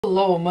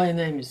Hello, my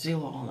name is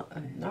Ilona,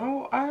 and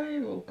now I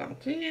will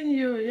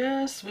continue,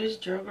 yes,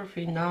 with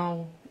geography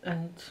now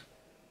and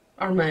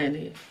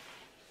Armenia.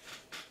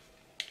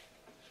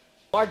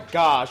 Oh my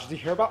gosh, did you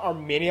hear about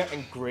Armenia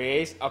and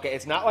Greece? Okay,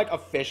 it's not like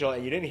official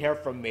and you didn't hear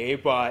from me,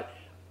 but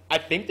I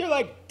think they're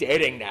like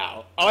dating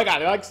now. Oh my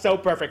god, they're like so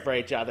perfect for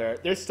each other.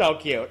 They're so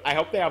cute. I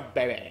hope they have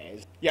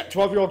babies. Yeah,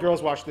 12-year-old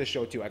girls watch this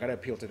show too. I gotta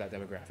appeal to that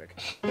demographic.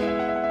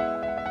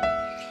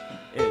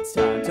 It's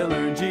time to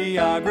learn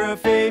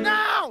geography.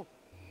 No!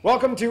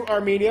 Welcome to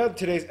Armenia.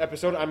 Today's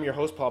episode, I'm your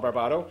host, Paul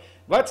Barbato.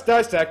 Let's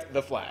dissect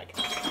the flag.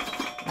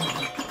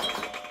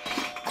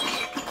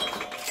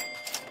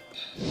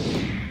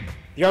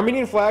 The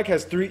Armenian flag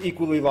has three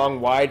equally long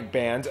wide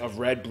bands of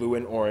red, blue,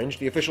 and orange.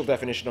 The official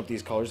definition of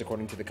these colors,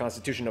 according to the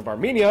Constitution of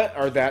Armenia,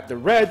 are that the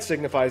red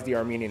signifies the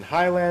Armenian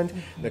highland,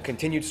 the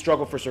continued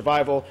struggle for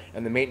survival,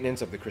 and the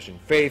maintenance of the Christian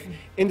faith,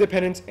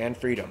 independence, and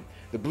freedom.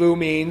 The blue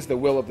means the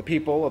will of the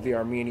people of the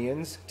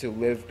Armenians to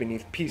live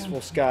beneath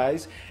peaceful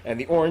skies, and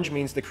the orange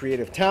means the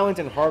creative talent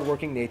and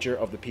hardworking nature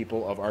of the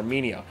people of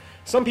Armenia.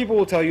 Some people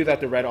will tell you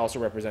that the red also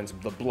represents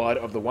the blood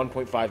of the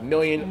 1.5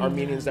 million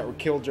Armenians that were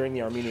killed during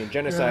the Armenian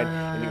genocide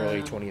in the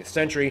early 20th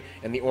century,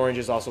 and the orange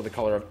is also the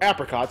color of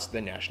apricots,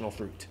 the national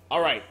fruit.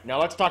 Alright, now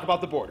let's talk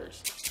about the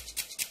borders.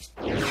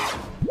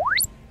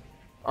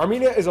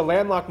 Armenia is a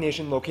landlocked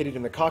nation located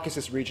in the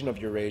Caucasus region of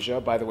Eurasia.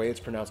 By the way, it's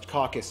pronounced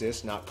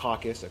Caucasus, not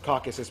caucus. A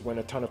caucus is when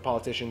a ton of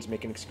politicians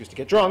make an excuse to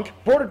get drunk.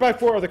 Bordered by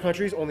 4 other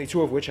countries, only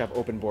 2 of which have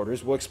open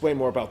borders. We'll explain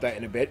more about that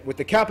in a bit. With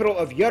the capital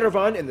of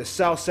Yerevan in the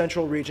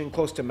south-central region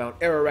close to Mount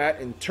Ararat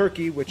in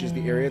Turkey, which is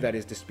the area that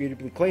is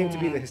disputably claimed to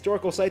be the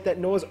historical site that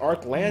Noah's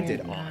Ark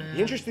landed on.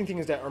 The interesting thing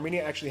is that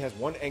Armenia actually has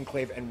one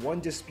enclave and one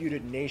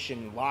disputed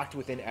nation locked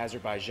within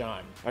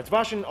Azerbaijan.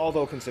 Artsakhan,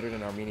 although considered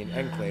an Armenian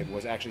enclave,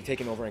 was actually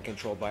taken over and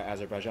controlled by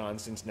Azerbaijan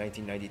since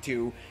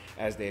 1992,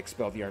 as they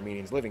expelled the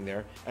Armenians living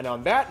there. And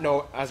on that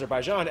note,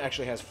 Azerbaijan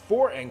actually has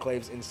 4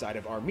 enclaves inside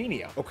of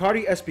Armenia.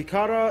 Okari,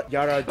 Espikara,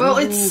 Yaradulu, Well,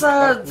 it's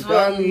sad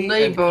when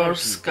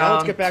neighbors now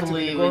let's get can't back to the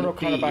live in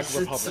Nagorno-Karabakh peace.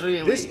 Republic.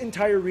 Really... This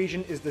entire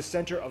region is the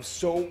center of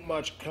so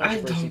much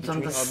controversy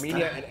between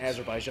Armenia and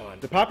Azerbaijan.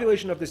 The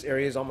population of this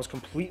area is almost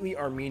completely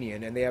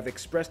Armenian, and they have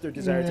expressed their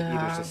desire to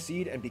either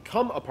secede and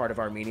become a part of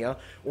Armenia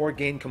or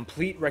gain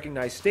complete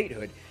recognized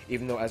statehood,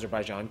 even though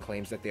Azerbaijan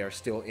claims that they are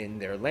still in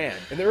their land.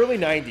 In the early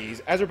 90s,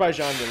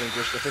 Azerbaijan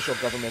relinquished official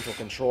governmental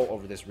control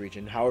over this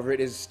region. However, it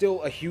is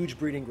still a huge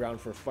breeding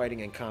ground for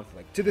fighting and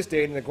conflict. To this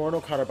day,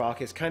 Nagorno-Karabakh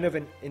is kind of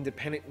an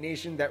independent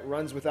nation that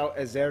runs without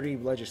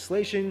Azeri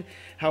legislation.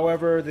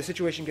 However, the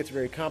situation gets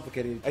very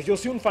complicated. As you'll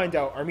soon find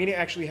out, Armenia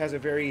actually has a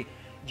very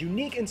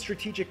unique and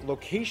strategic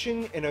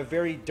location in a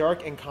very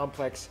dark and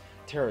complex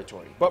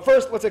territory. But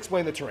first, let's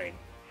explain the terrain.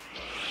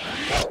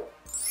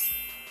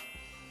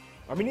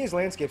 Armenia's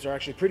landscapes are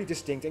actually pretty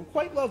distinct and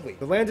quite lovely.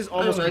 The land is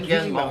almost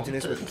completely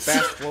mountainous with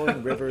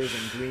fast-flowing rivers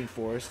and green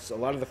forests, a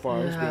lot of the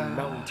farms being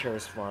mountain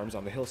terrace farms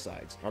on the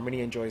hillsides.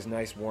 Armenia enjoys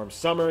nice warm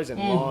summers and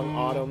long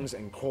autumns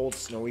and cold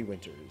snowy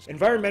winters.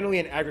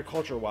 Environmentally and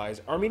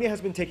agriculture-wise, Armenia has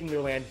been taking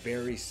their land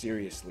very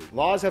seriously.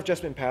 Laws have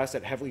just been passed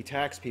that heavily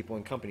tax people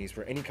and companies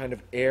for any kind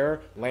of air,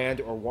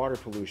 land, or water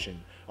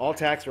pollution. All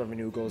tax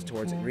revenue goes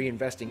towards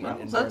reinvesting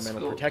in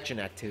environmental protection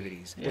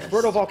activities. With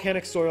fertile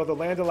volcanic soil, the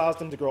land allows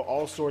them to grow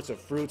all sorts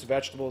of fruits,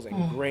 vegetables,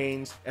 and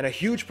grains, and a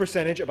huge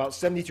percentage, about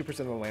 72%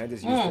 of the land,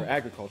 is used for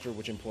agriculture,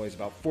 which employs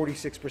about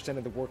 46%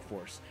 of the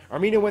workforce.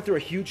 Armenia went through a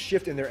huge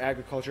shift in their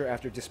agriculture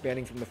after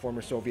disbanding from the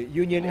former Soviet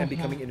Union and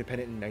becoming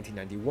independent in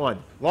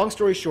 1991. Long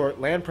story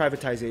short, land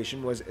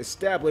privatization was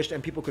established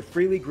and people could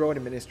freely grow and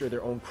administer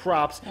their own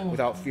crops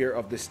without fear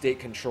of the state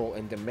control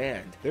and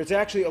demand. There's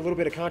actually a little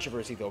bit of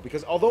controversy though,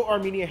 because although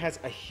Armenia has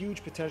a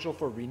huge potential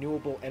for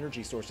renewable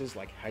energy sources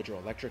like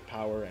hydroelectric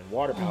power and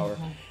water power,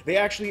 they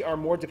actually are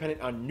more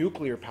dependent on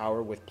nuclear power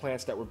with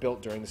plants that were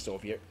built during the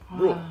Soviet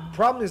rule.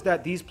 Problem is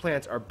that these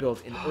plants are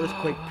built in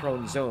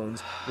earthquake-prone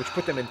zones, which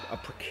put them in a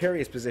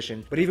precarious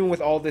position. But even with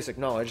all this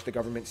acknowledged, the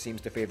government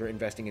seems to favor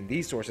investing in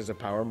these sources of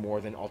power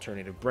more than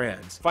alternative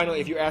brands.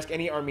 Finally, if you ask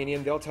any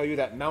Armenian, they'll tell you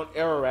that Mount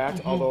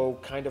Ararat, although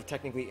kind of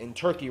technically in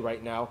Turkey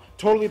right now,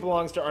 totally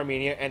belongs to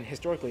Armenia, and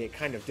historically it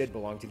kind of did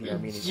belong to the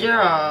Armenians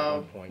at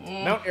one point.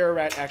 Mount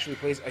Ararat actually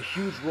plays a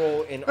huge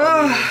role in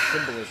Armenian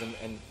symbolism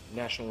and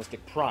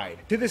nationalistic pride.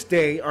 To this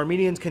day,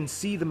 Armenians can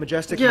see the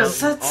majestic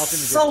mountains off in the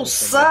distance. So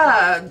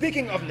sad.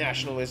 Speaking of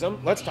nationalism,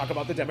 let's talk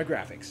about the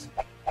demographics.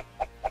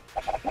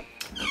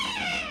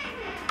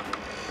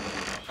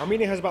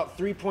 Armenia has about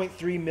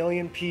 3.3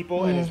 million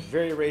people and is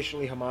very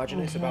racially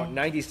homogenous. About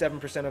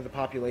 97% of the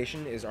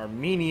population is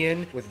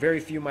Armenian, with very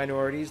few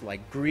minorities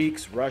like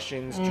Greeks,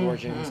 Russians,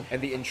 Georgians, and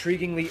the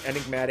intriguingly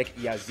enigmatic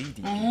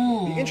Yazidi.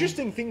 The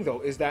interesting thing, though,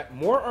 is that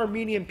more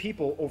Armenian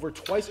people, over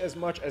twice as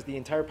much as the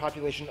entire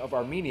population of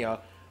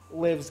Armenia,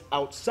 lives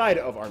outside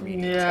of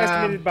Armenia. It's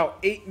estimated about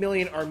 8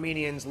 million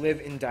Armenians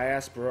live in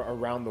diaspora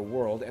around the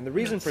world, and the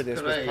reason for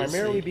this was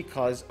primarily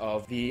because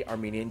of the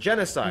Armenian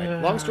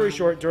genocide. Long story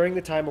short, during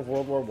the time of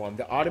World War I,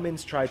 the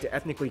Ottomans tried to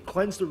ethnically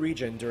cleanse the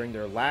region during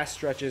their last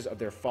stretches of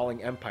their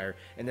falling empire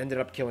and ended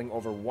up killing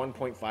over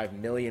 1.5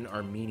 million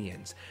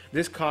Armenians.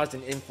 This caused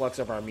an influx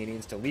of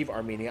Armenians to leave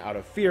Armenia out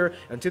of fear,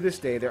 and to this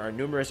day there are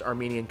numerous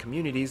Armenian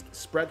communities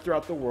spread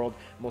throughout the world,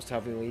 most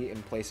heavily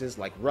in places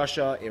like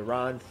Russia,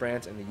 Iran,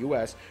 France, and the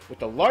US, with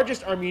the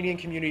largest Armenian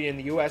community in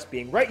the US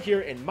being right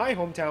here in my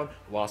hometown,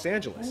 Los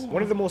Angeles.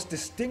 One of the most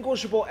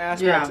distinguishable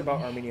aspects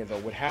about Armenia, though,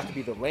 would have to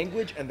be the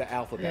language and the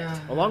alphabet.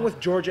 Along with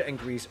Georgia and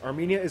Greece,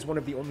 Armenia is one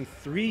of the only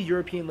 3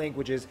 European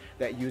languages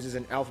that uses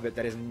an alphabet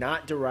that is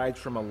not derived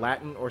from a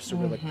Latin or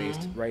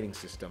Cyrillic-based writing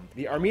system.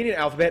 The Armenian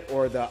alphabet,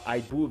 or the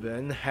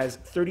Aibuben, has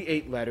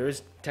 38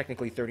 letters,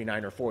 technically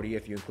 39 or 40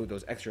 if you include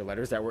those extra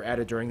letters that were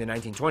added during the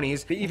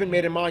 1920s. They even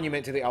made a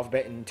monument to the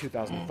alphabet in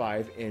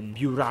 2005 in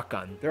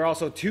Burakan. There are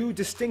also 2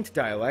 distinct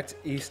dialects,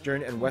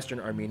 Eastern and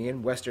Western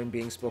Armenian, Western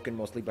being spoken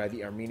mostly by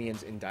the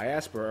Armenians in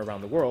diaspora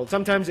around the world.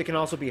 Sometimes it can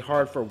also be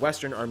hard for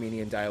Western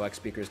Armenian dialect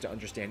speakers to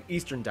understand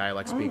Eastern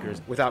dialect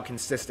speakers without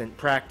consistent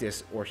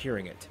practice or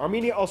hearing it.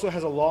 Armenia also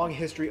has a long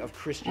history of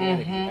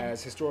Christianity,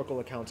 as historical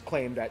accounts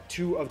claim that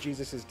 2 of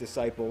Jesus'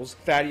 disciples,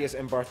 Thaddeus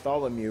and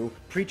Bartholomew,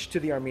 preached to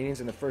the Armenians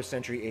in the 1st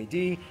century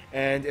AD,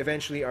 and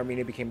eventually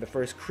Armenia became the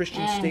first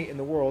Christian state in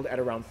the world at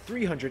around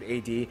 300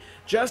 AD,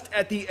 just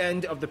at the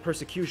end of the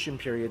persecution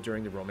period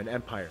during the Roman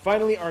Empire.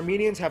 Finally,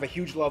 Armenians have a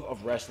huge love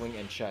of wrestling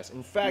and chess.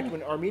 In fact,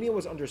 when Armenia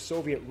was under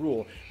Soviet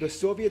rule, the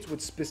Soviets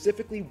would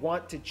specifically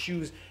want to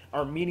choose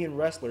Armenian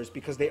wrestlers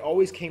because they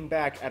always came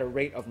back at a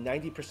rate of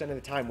 90% of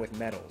the time with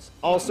medals.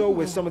 Also,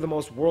 with some of the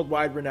most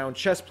worldwide renowned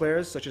chess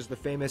players, such as the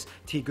famous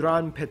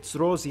Tigran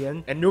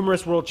Petrosyan, and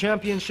numerous world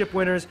championship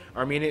winners,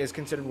 Armenia is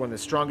considered one of the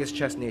strongest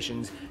chess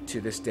nations to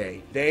this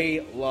day.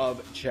 They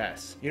love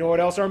chess. You know what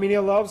else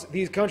Armenia loves?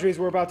 These countries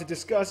we're about to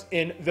discuss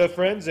in the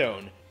friend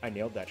zone. I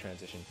nailed that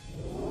transition.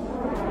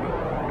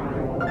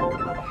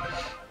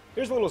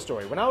 Here's a little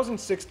story. When I was in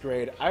 6th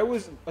grade, I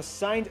was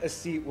assigned a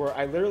seat where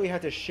I literally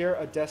had to share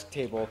a desk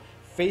table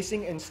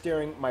facing and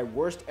staring my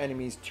worst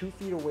enemies 2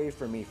 feet away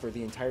from me for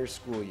the entire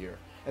school year.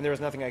 And there was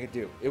nothing I could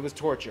do. It was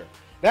torture.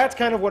 That's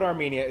kind of what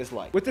Armenia is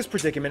like. With this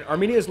predicament,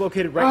 Armenia is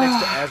located right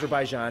next to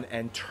Azerbaijan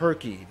and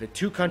Turkey, the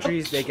 2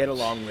 countries they get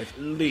along with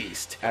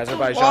least.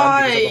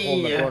 Azerbaijan because of the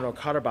whole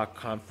Nagorno-Karabakh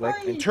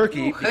conflict, and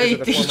Turkey because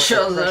of the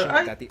former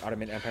oppression that the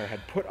Ottoman Empire had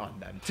put on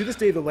them. To this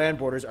day, the land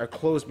borders are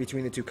closed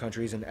between the 2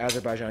 countries, and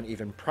Azerbaijan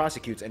even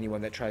prosecutes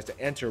anyone that tries to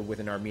enter with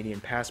an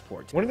Armenian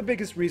passport. One of the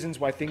biggest reasons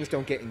why things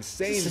don't get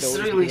insane, though,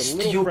 is because a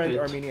little friend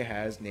Armenia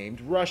has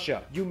named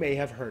Russia. You may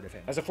have heard of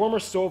him. As a former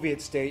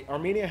Soviet state,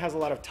 Armenia has a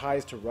lot of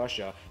ties to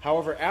Russia.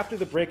 However, after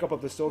the breakup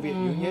of the Soviet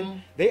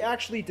Union, they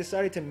actually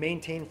decided to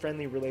maintain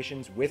friendly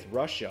relations with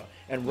Russia,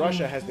 and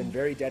Russia has been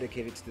very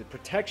dedicated to the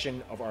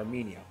protection of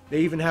Armenia. They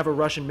even have a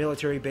Russian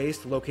military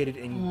base located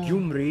in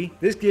Gyumri.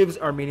 This gives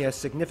Armenia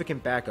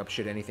significant backup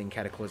should anything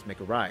cataclysmic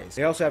arise.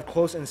 They also have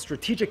close and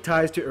strategic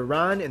ties to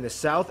Iran in the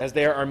south, as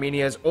they are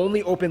Armenia's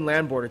only open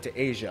land border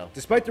to Asia.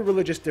 Despite the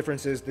religious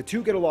differences, the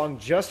 2 get along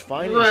just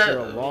fine and share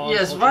a long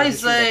why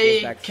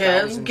they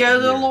can get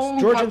along.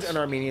 Georgians and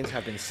Armenians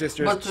have been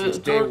sisters since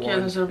day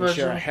one and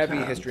share a heavy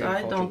history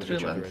and culture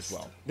with each other as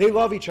well. They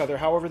love each other,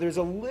 however, there's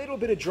a little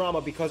bit of drama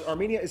because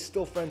Armenia is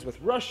still friends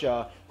with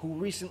Russia, who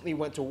recently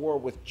went to war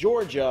with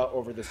Georgia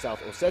over the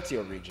South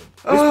Ossetia region.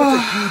 This puts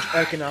a huge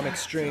economic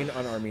strain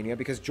on Armenia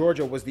because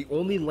Georgia was the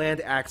only land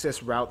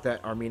access route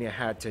that Armenia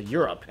had to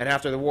Europe, and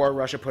after the war,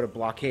 Russia put a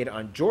blockade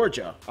on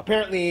Georgia.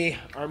 Apparently,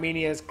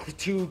 Armenia's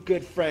 2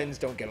 good friends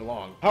don't get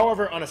along.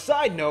 However, on a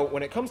side note,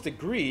 when it comes to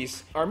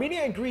Greece,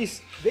 Armenia and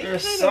Greece, they kind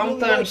of really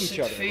like each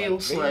other. Sometimes it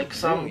feels like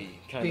some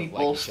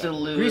people still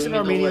live Greece in and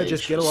Armenia Middle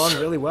just get along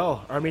really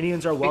well.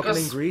 Armenians are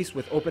welcoming Greece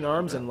with open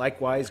arms, and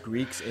likewise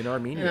Greeks in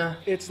Armenia.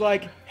 It's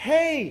like,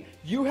 hey,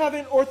 you have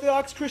an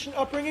Orthodox Christian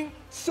upbringing?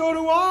 So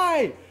do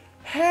I!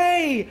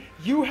 Hey,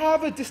 you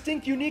have a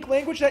distinct, unique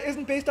language that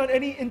isn't based on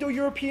any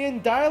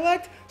Indo-European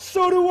dialect?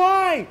 So do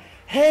I!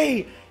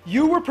 Hey,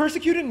 you were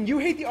persecuted and you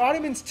hate the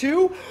Ottomans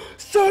too?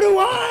 So do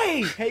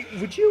I! Hey,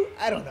 would you,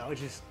 I don't know,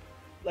 just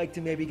like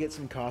to maybe get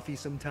some coffee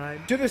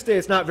sometime? To this day,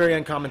 it's not very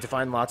uncommon to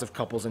find lots of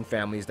couples and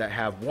families that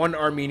have 1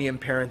 Armenian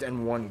parent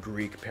and 1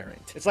 Greek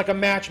parent. It's like a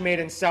match made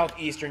in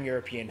southeastern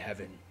European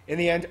heaven. In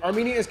the end,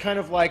 Armenia is kind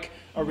of like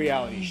a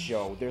reality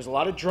show. There's a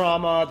lot of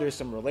drama, there's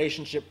some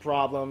relationship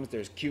problems,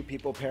 there's cute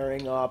people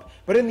pairing up,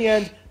 but in the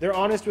end, they're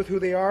honest with who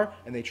they are,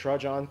 and they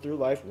trudge on through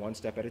life 1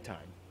 step at a time.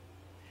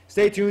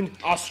 Stay tuned,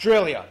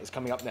 Australia is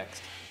coming up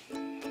next.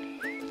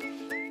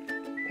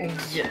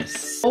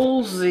 Yes.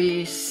 All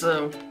these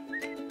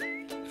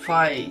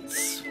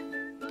fights,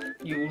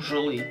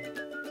 usually,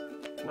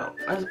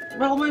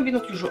 well, maybe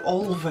not usually,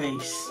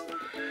 always,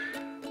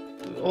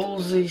 all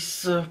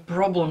these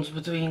problems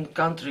between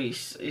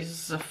countries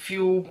is a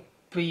few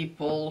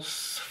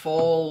people's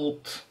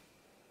fault.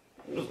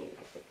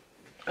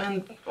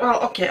 And,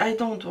 well, okay, I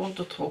don't want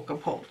to talk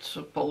about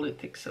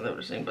politics and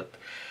everything, but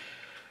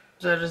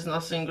there is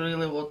nothing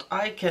really what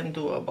I can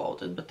do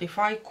about it. But if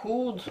I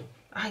could,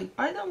 I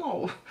don't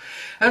know.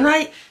 And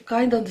I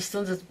kind of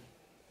understand that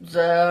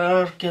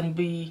there can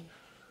be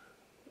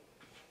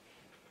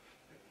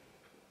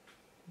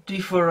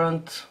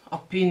different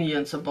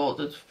opinions about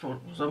it. For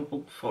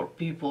example, for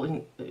people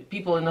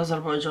in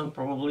Azerbaijan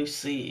probably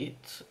see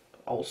it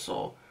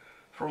also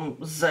from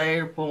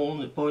their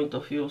point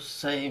of view,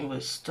 same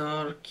with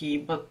Turkey,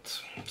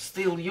 but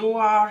still you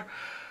are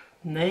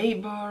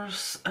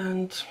neighbors,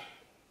 and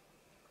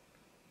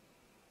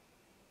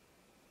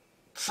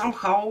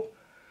somehow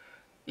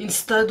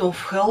instead of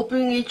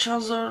helping each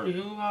other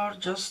you are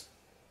just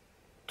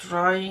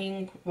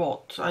trying,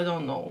 what, I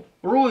don't know,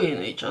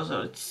 ruin each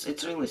other.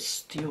 It's really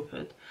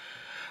stupid.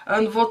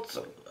 And what,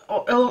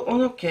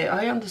 okay,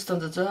 I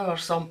understand that there are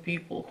some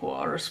people who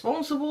are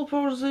responsible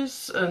for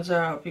this, and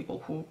there are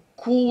people who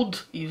could,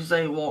 if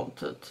they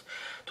wanted,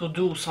 to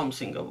do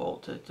something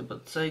about it,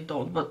 but they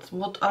don't. But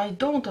what I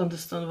don't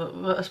understand,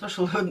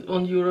 especially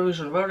on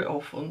Eurovision, very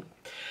often,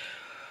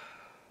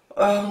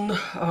 on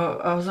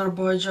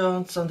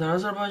Azerbaijan's, under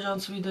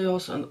Azerbaijan's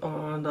videos and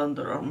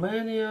under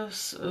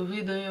Armenia's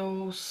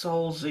videos,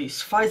 all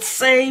these fights,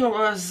 same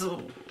as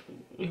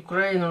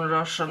Ukraine and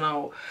Russia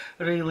now,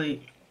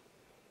 really,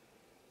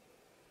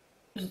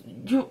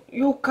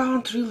 you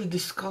can't really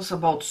discuss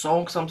about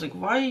songs, something.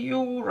 Why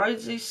you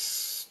write these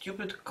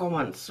stupid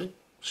comments?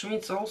 Which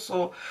means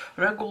also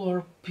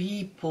regular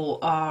people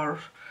are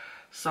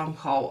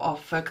somehow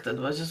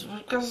affected by this,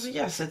 because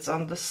yes, it's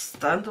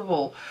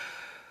understandable.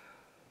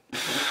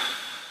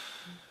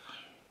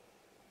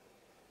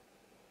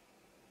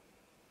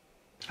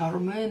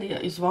 Armenia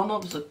is one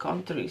of the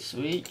countries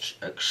which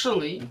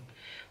actually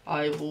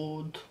I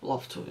would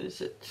love to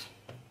visit.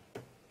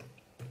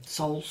 It's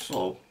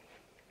also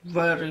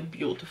very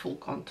beautiful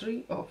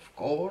country, of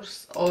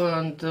course,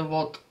 and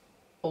what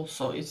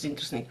also is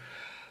interesting,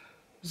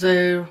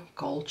 their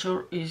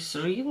culture is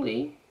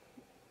really,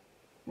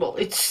 well,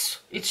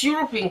 it's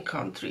European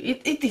country.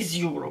 It is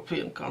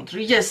European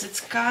country. Yes, it's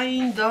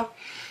kinda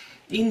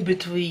in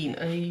between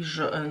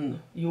Asia and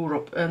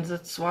Europe, and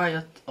that's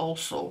why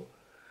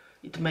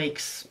it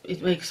makes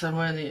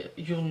Armenia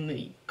a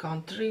unique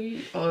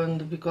country,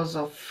 and because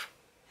of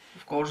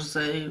course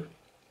their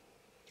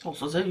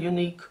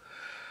unique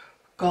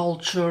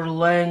culture,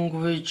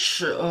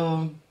 language,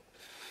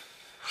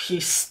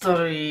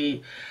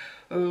 history.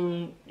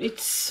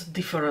 It's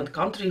different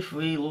country if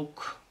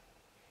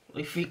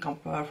we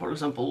compare, for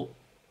example,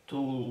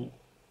 to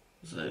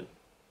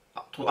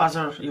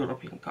other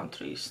European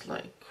countries,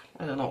 like,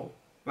 I don't know,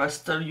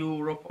 Western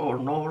Europe or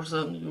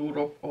Northern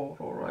Europe,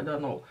 or I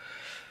don't know.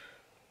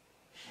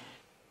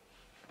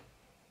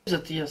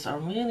 That yes,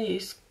 Armenia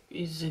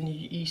is in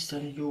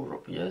Eastern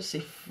Europe. Yes,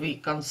 if we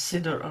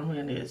consider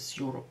Armenia as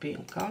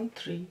European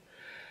country,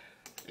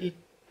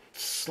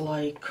 it's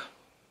like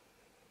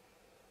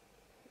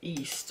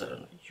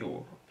Eastern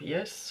Europe.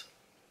 Yes,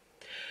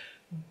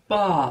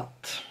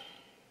 but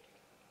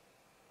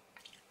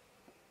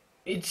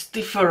it's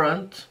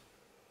different.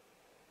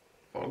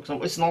 For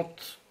example, it's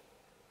not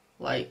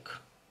like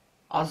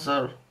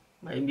other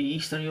maybe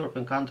Eastern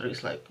European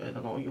countries, like, I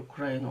don't know,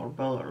 Ukraine or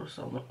Belarus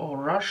or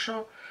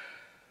Russia.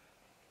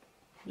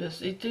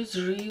 Yes, it is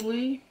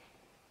really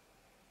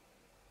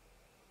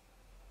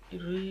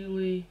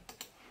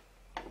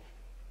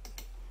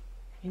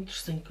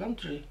interesting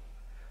country.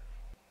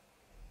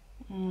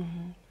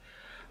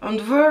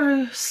 And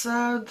very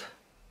sad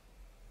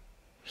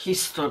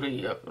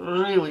history,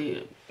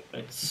 really.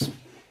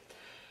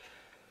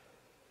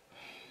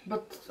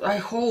 But I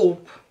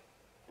hope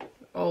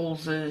all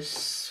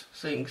these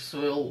things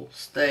will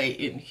stay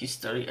in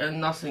history and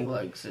nothing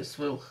like this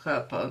will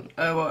happen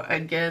ever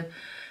again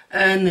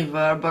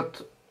anywhere.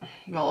 But,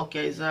 well,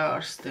 okay, there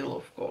are still,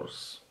 of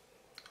course,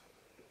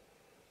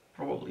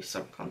 probably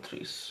some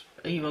countries,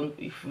 even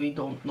if we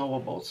don't know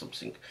about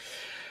something.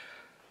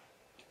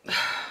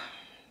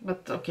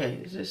 But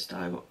okay, this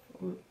time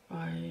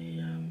I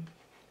am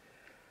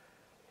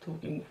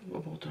talking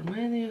about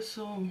Armenia,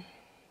 so